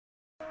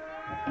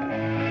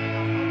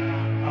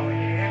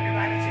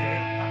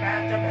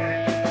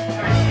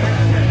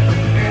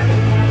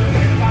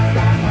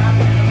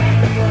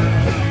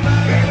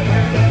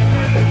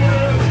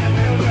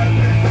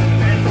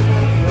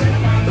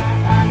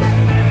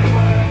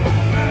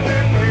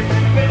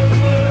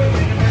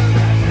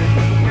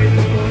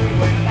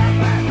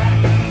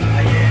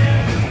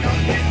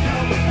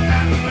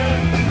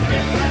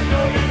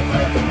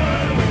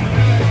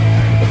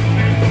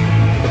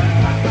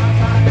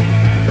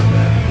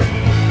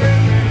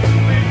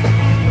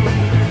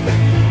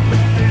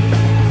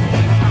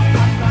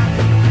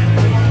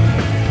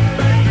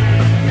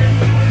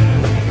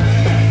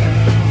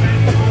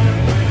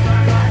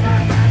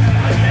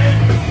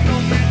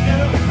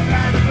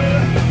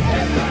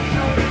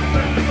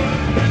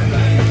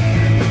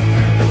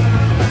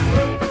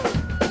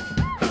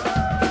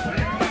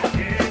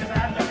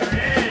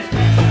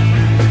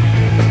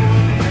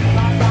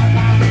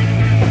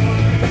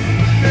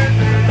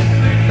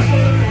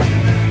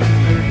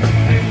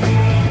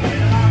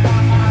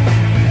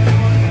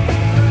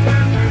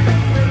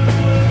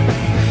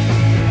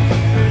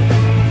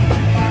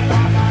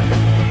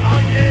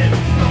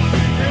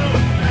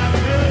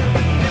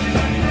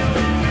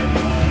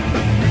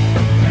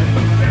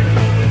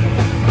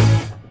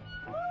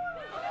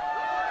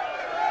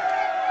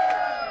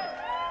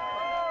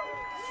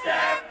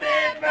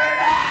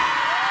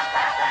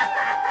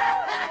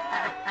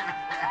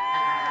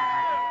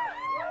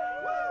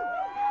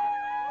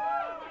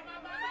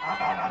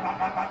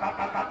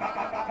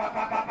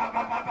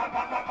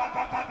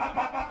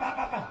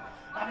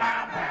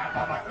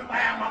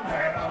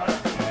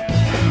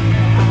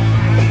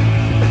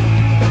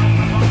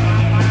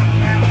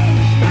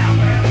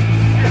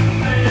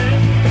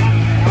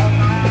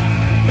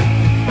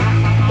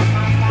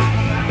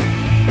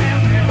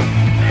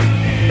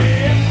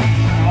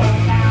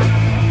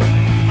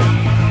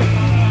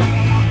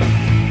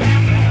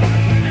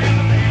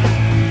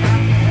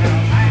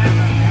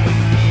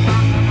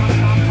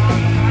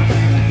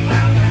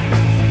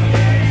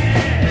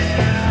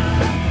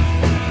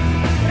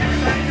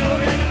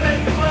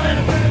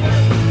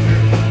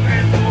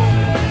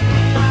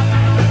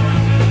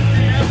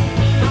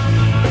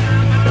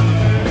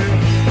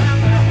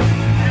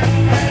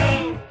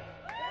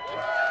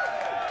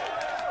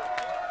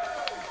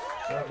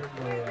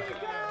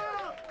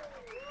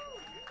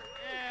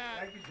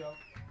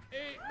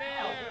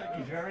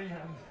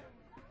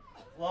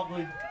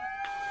Lovely.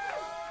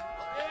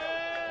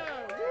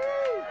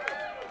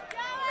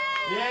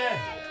 Yeah.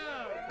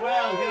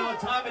 Well, you know what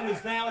time it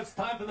is now. It's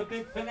time for the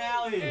big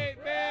finale.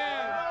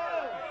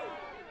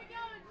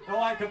 Oh,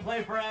 I can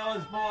play for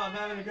hours more. I'm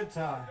having a good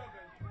time.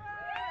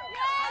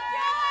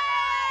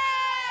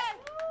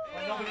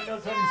 But nobody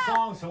knows any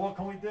songs, so what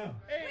can we do?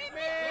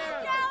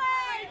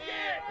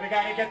 We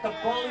gotta get the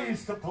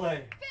bullies to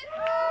play.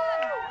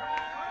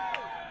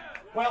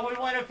 Well, we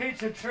want to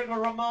feature Trigger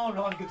Ramone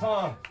on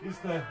guitar. He's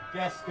the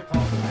guest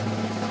guitar player.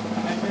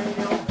 And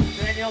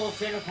Daniel will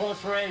sing a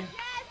close range.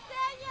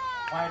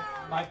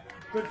 My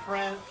good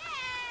friend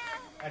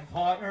and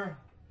partner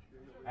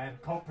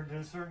and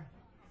co-producer.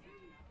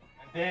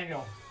 And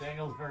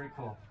Daniel's very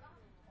cool.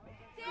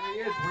 There he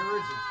is. Where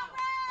is he?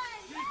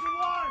 He's the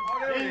one. Oh,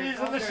 there he is.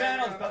 He's in the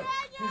shadows, but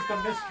he's the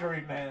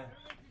mystery man.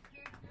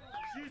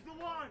 She's the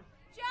one.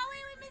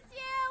 Joey, we miss you.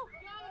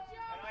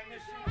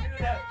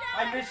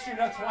 I miss you,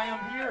 that's why I'm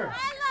here. I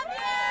love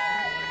you.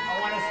 I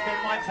want to spend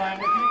my time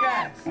with you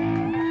guys.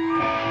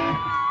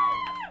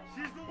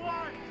 She's the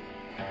one.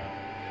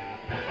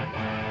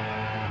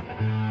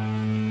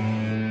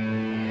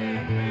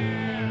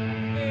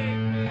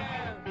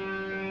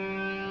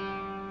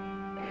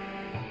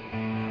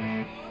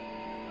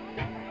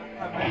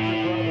 I met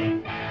your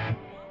brother.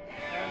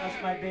 And that's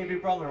my baby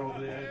brother over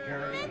there,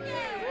 Jerry.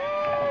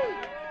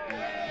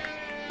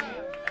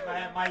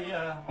 And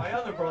my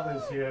other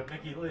brother's here,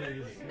 Mickey Lee.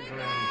 He's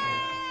around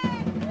here.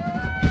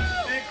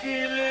 Mickey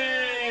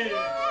Lee!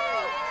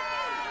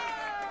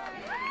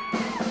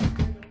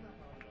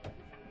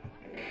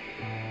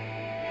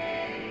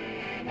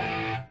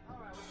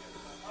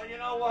 Oh, you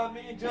know what?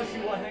 Me and Jesse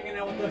were hanging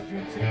out with those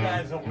two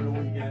guys over the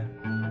weekend.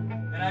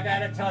 And I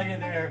gotta tell you,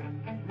 they're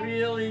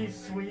really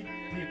sweet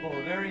people,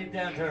 very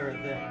down to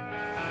earth.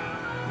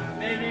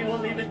 Maybe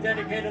we'll even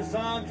dedicate a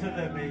song to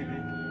them, maybe.